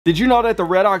Did you know that the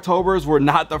Red Octobers were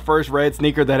not the first red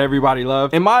sneaker that everybody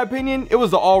loved? In my opinion, it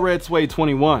was the all red Suede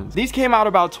 21s. These came out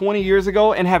about 20 years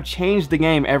ago and have changed the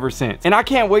game ever since. And I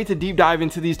can't wait to deep dive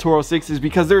into these Toro 6s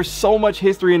because there's so much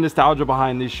history and nostalgia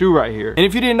behind this shoe right here. And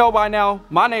if you didn't know by now,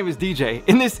 my name is DJ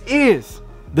and this is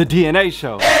the DNA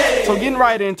Show. So getting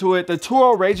right into it, the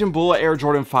Toro Raging Bull Air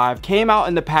Jordan 5 came out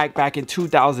in the pack back in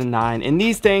 2009, and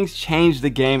these things changed the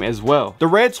game as well. The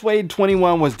red Suede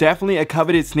 21 was definitely a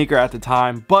coveted sneaker at the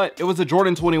time, but it was a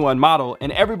Jordan 21 model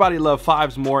and everybody loved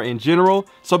 5s more in general.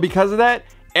 So because of that,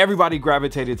 everybody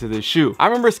gravitated to this shoe. I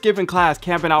remember skipping class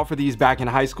camping out for these back in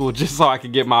high school just so I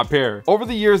could get my pair. Over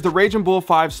the years, the Raging Bull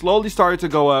 5 slowly started to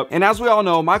go up, and as we all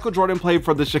know, Michael Jordan played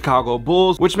for the Chicago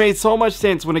Bulls, which made so much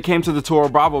sense when it came to the Toro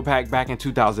Bravo pack back in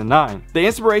 2009. The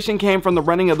inspiration came from the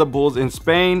running of the Bulls in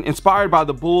Spain, inspired by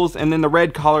the Bulls and then the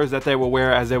red collars that they would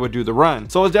wear as they would do the run.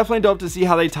 So it was definitely dope to see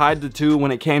how they tied the two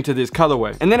when it came to this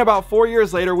colorway. And then about 4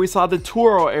 years later, we saw the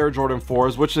Toro Air Jordan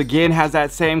 4s, which again has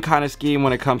that same kind of scheme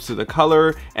when it comes to the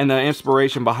color and the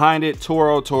inspiration behind it.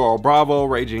 Toro, Toro Bravo,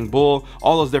 Raging Bull,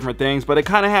 all those different things, but it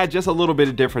kind of had just a little bit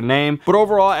of different name. But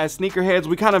overall, as sneakerheads,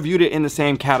 we kind of viewed it in the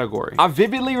same category. I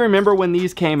vividly remember when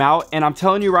these came out, and I'm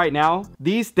telling you right now,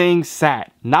 these things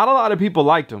sat. Not a lot of people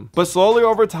liked them, but slowly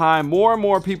over time, more and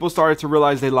more people started to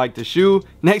realize they liked the shoe.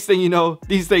 Next thing you know,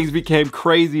 these things became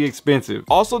crazy expensive.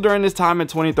 Also during this time in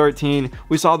 2013,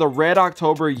 we saw the Red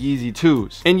October Yeezy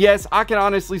 2s. And yes, I can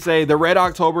honestly say the Red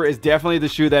October is definitely the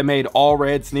shoe that made all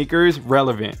red sneakers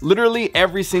relevant. Literally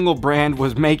every single brand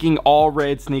was making all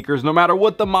red sneakers. No matter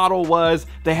what the model was,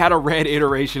 they had a red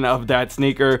iteration of that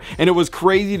sneaker, and it was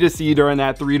crazy to see during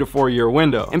that 3 to 4 year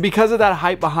window. And because of that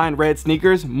hype behind red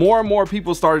sneakers, more and more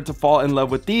people started to fall in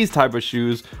love with these type of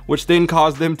shoes, which then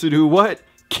caused them to do what?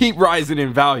 Keep rising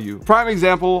in value. Prime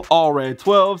example, all red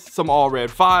 12s, some all red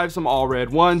 5s, some all red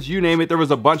 1s, you name it. There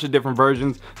was a bunch of different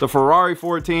versions. The Ferrari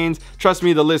 14s, trust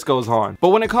me, the list goes on. But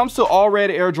when it comes to all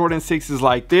red Air Jordan 6s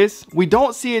like this, we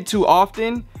don't see it too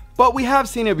often, but we have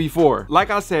seen it before.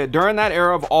 Like I said, during that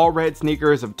era of all red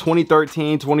sneakers of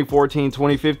 2013, 2014,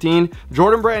 2015,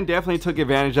 Jordan Brand definitely took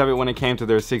advantage of it when it came to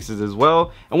their 6s as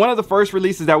well. And one of the first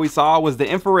releases that we saw was the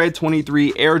Infrared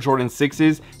 23 Air Jordan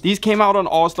 6s. These came out on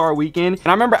All-Star Weekend, and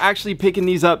I remember actually picking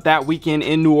these up that weekend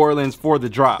in New Orleans for the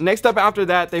drop. Next up after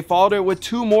that, they followed it with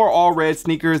 2 more all red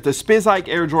sneakers, the Spizike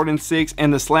Air Jordan 6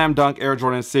 and the Slam Dunk Air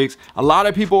Jordan 6. A lot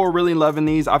of people were really loving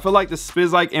these. I feel like the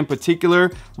Spizike in particular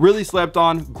really slept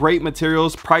on. Great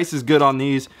materials, price is good on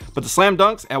these, but the Slam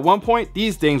Dunks, at one point,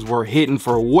 these things were hitting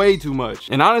for way too much.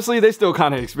 And honestly, they still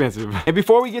kind of expensive. And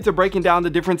before we get to breaking down the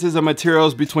differences of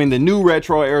materials between the new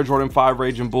retro Air Jordan 5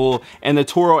 Raging Bull and the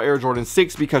Toro Air Jordan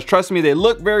 6, because trust me, they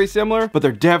look very similar, but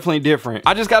they're definitely different.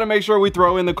 I just got to make sure we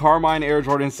throw in the Carmine Air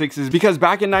Jordan 6s, because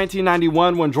back in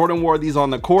 1991, when Jordan wore these on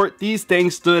the court, these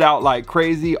things stood out like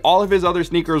crazy. All of his other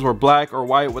sneakers were black or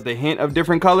white with a hint of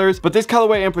different colors, but this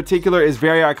colorway in particular is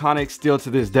very iconic still to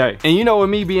this day. And you know, with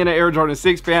me being an Air Jordan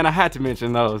 6 fan, I had to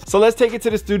mention those. So let's take it to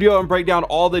the studio and break down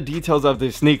all the details of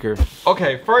this sneaker.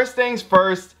 Okay, first things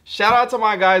first, shout out to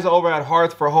my guys over at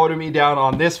HEARTH for holding me down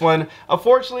on this one.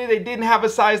 Unfortunately, they didn't have a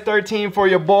size 13 for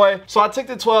your boy, so I took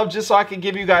the 12 just so I could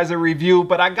give you guys a review,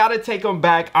 but I gotta take them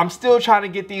back. I'm still trying to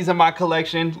get these in my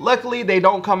collection. Luckily, they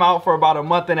don't come out for about a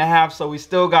month and a half, so we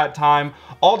still got time.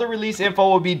 All the release info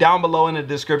will be down below in the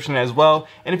description as well.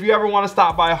 And if you ever want to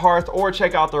stop by HEARTH or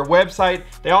check out their website,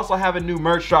 they also have a new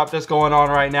merch drop that's going on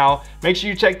right now. Make sure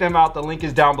you check them out. The link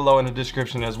is down below in the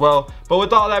description as well. But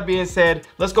with all that being said,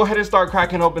 let's go ahead and start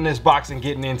cracking open this box and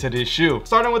getting into this shoe.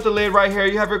 Starting with the lid right here,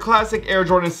 you have your classic Air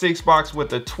Jordan 6 box with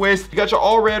the twist. You got your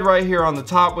all red right here on the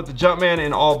top with the Jumpman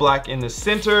in all black in the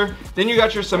center. Then you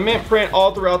got your cement print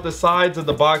all throughout the sides of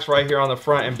the box right here on the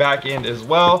front and back end as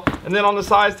well. And then on the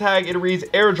size tag, it reads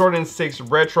Air Jordan 6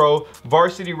 Retro,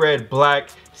 Varsity Red Black,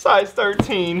 size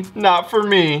 13, not for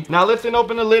me. Now lifting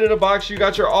open the lid of the box, you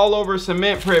got your all over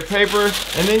cement print paper,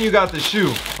 and then you got the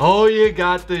shoe. Oh, you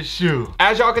got the shoe.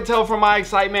 As y'all can tell from my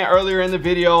excitement earlier in the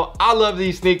video, I love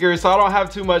these sneakers, so I don't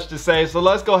have too much to say, so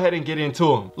let's go ahead and get into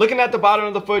them. Looking at the bottom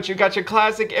of the foot, you got your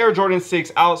classic Air Jordan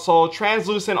 6 outsole,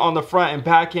 translucent on the front and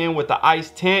back end with the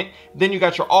ice tint. Then you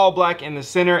got your all black in the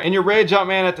center and your red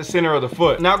Jumpman at the center of the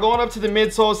foot. Now going up to the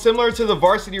midsole, similar to the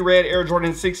Varsity Red Air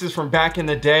Jordan 6s from back in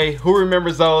the day. Who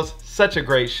remembers those? Such a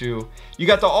great shoe. You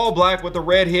got the all black with the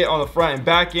red hit on the front and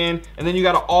back end, and then you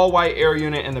got an all white air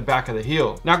unit in the back of the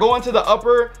heel. Now going to the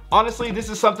upper, honestly, this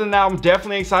is something that I'm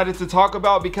definitely excited to talk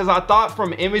about, because I thought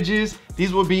from images,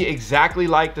 these would be exactly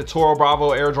like the Toro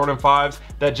Bravo Air Jordan 5s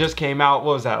that just came out,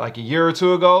 what was that, like a year or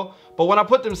two ago? But when I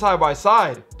put them side by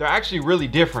side, they're actually really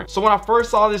different. So when I first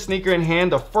saw this sneaker in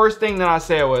hand, the first thing that I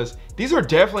said was, these are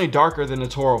definitely darker than the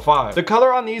Toro 5. The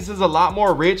color on these is a lot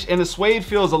more rich, and the suede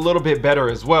feels a little bit better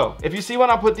as well. If you see when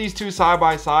I put these two side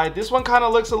by side, this one kind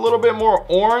of looks a little bit more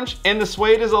orange, and the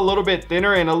suede is a little bit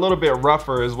thinner and a little bit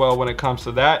rougher as well when it comes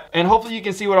to that. And hopefully you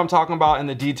can see what I'm talking about in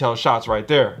the detail shots right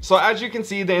there. So as you can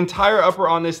see, the entire upper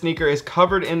on this sneaker is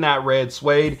covered in that red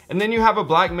suede, and then you have a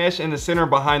black mesh in the center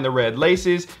behind the red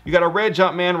laces. You got a red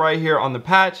Jumpman right here on the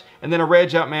patch, and then a red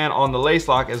Jumpman on the lace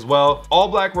lock as well. All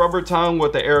black rubber tongue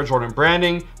with the Air Jordan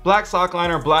branding, black sock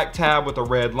liner, black tab with a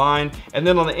red line, and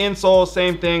then on the insole,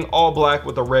 same thing, all black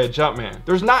with a red Jumpman.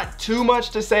 There's not too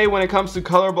much to say when it comes to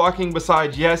color blocking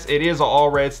besides, yes, it is an all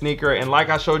red sneaker, and like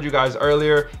I showed you guys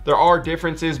earlier, there are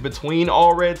differences between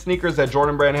all red sneakers that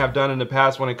Jordan Brand have done in the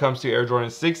past when it comes to Air Jordan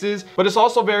 6s, but it's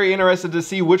also very interesting to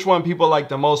see which one people like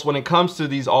the most when it comes to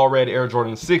these all red Air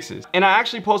Jordan 6s. And I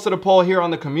actually posted a poll here on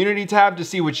the community tab to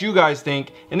see what you guys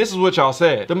think, and this is what y'all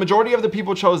said. The majority of the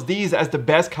people chose these as the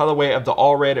best colorway of the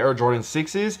all red Air Jordan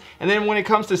 6s, and then when it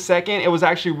comes to second, it was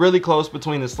actually really close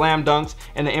between the Slam Dunks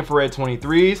and the Infrared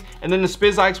 23s, and then the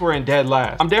Spizikes were in dead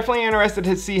last. I'm definitely interested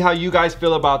to see how you guys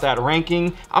feel about that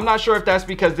ranking. I'm not sure if that's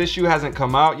because this shoe hasn't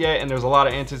come out yet and there's a lot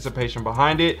of anticipation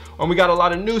behind it, or we got a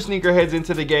lot of new sneakerheads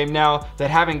into the game now that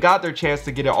haven't got their chance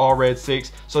to get an all red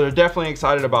 6, so they're definitely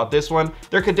excited about this one.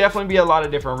 There could definitely be a lot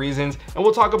of different reasons, and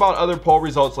we'll talk about other poll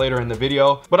results later in the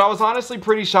video, but I was honestly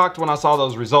pretty shocked when I saw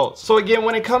those results. So again,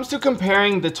 when it comes to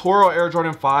comparing the Toro Air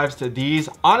Jordan 5s to these,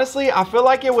 honestly, I feel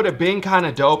like it would have been kind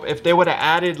of dope if they would have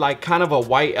added like kind of a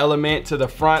white element to the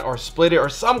front, or split it, or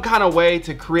some kind of way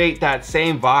to create that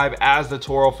same vibe as the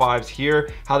Toro 5s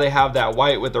here, how they have that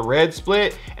white with the red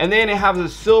split, and then it has a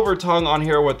silver tongue on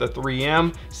here with the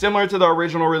 3M, similar to the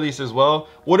original release as well.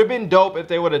 Would have been dope if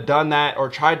they would have done that, or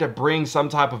tried to bring some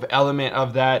type of element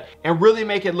of that and really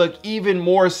make it look even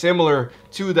more similar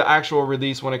to the actual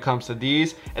release when it comes to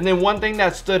these. And then one thing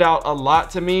that stood out a lot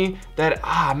to me that,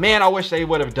 man, I wish they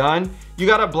would have done, you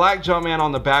got a black Jumpman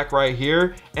on the back right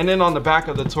here, and then on the back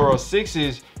of the Toro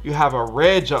 6s, you have a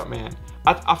red Jumpman.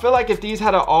 I feel like if these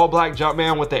had an all black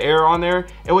Jumpman with the Air on there,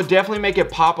 it would definitely make it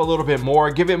pop a little bit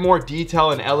more, give it more detail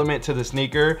and element to the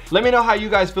sneaker. Let me know how you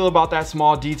guys feel about that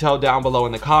small detail down below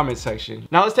in the comment section.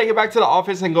 Now let's take it back to the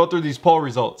office and go through these poll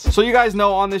results. So you guys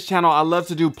know on this channel, I love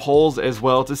to do polls as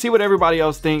well to see what everybody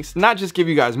else thinks, not just give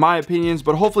you guys my opinions,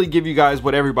 but hopefully give you guys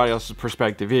what everybody else's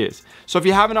perspective is. So if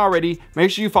you haven't already,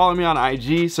 make sure you follow me on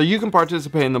IG so you can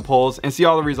participate in the polls and see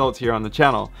all the results here on the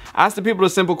channel. I asked the people the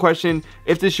simple question,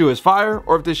 if this shoe is fire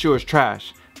or if this shoe is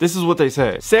trash. This is what they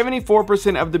said.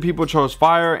 74% of the people chose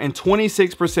fire and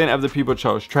 26% of the people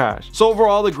chose trash. So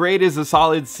overall, the grade is a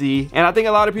solid C, and I think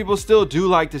a lot of people still do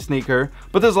like the sneaker,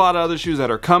 but there's a lot of other shoes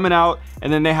that are coming out,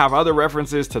 and then they have other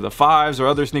references to the 5s or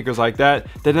other sneakers like that,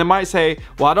 then they might say,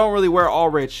 well, I don't really wear all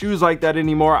red shoes like that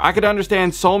anymore. I could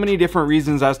understand so many different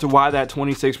reasons as to why that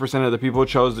 26% of the people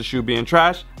chose the shoe being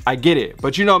trash. I get it,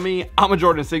 but you know me, I'm a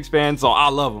Jordan 6 fan, so I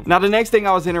love them. Now the next thing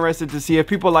I was interested to see if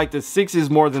people like the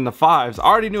 6s more than the 5s. I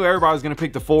already knew everybody was gonna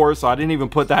pick the 4s, so I didn't even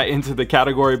put that into the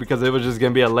category because it was just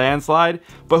gonna be a landslide,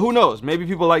 but who knows, maybe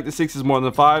people like the 6s more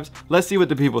than the 5s. Let's see what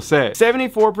the people say.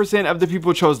 74% of the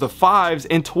people chose the 5s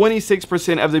and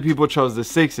 26% of the people chose the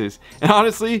 6s, and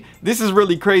honestly, this is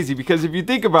really crazy because if you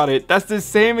think about it, that's the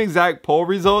same exact poll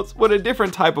results with a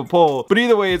different type of poll, but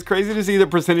either way, it's crazy to see the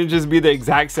percentages be the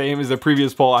exact same as the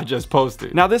previous poll I just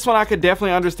posted. Now this one I could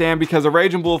definitely understand because the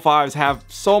Raging Bull 5s have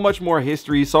so much more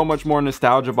history, so much more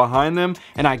nostalgia behind them,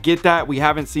 and I get that. We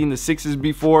haven't seen the 6s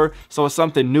before, so it's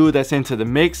something new that's into the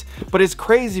mix. But it's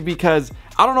crazy because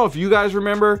I don't know if you guys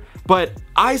remember, but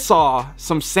I saw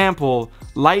some sample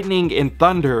Lightning and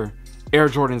Thunder Air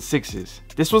Jordan 6s.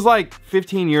 This was like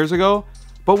 15 years ago,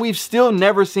 but we've still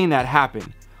never seen that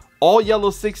happen. All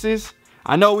yellow 6s.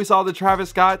 I know we saw the Travis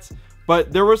Scotts,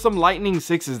 but there were some Lightning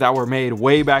 6s that were made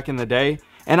way back in the day,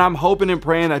 and I'm hoping and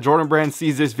praying that Jordan Brand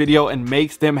sees this video and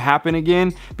makes them happen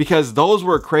again because those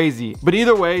were crazy. But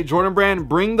either way, Jordan Brand,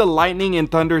 bring the Lightning and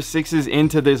Thunder 6s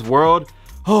into this world.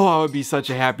 Oh, I would be such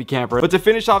a happy camper. But to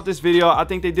finish off this video, I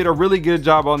think they did a really good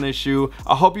job on this shoe.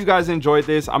 I hope you guys enjoyed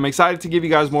this. I'm excited to give you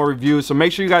guys more reviews, so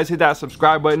make sure you guys hit that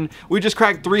subscribe button. We just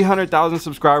cracked 300,000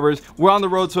 subscribers. We're on the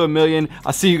road to 1 million.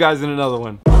 I'll see you guys in another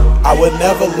one. I would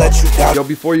never let you down. Yo,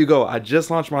 before you go, I just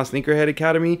launched my Sneakerhead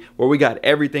Academy where we got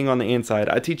everything on the inside.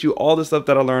 I teach you all the stuff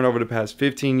that I learned over the past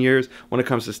 15 years when it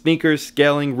comes to sneakers,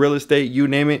 scaling, real estate, you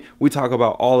name it. We talk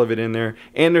about all of it in there.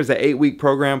 And there's an 8-week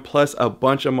program plus a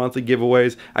bunch of monthly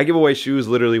giveaways. I give away shoes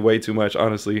literally way too much,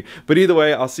 honestly. But either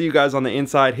way, I'll see you guys on the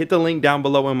inside. Hit the link down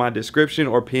below in my description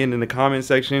or pinned in the comment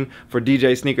section for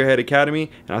DJ Sneakerhead Academy,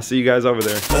 and I'll see you guys over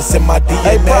there. Listen, my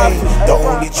DNA, the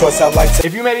only choice I like to.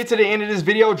 If you made it to the end of this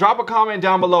video, drop drop a comment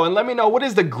down below and let me know what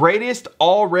is the greatest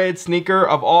all red sneaker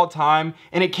of all time.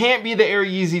 And it can't be the Air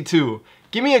Yeezy 2.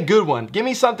 Give me a good one. Give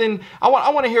me something. I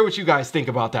want to hear what you guys think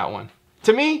about that one.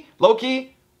 To me,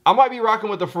 low-key, I might be rocking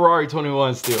with the Ferrari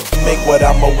 21 still. Make what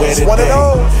I'ma wear today.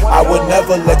 I would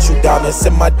never let you down. It's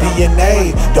in my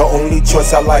DNA. The only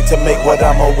choice I like to make what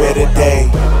I'ma wear today.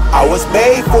 I was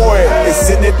made for it. It's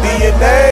in the DNA.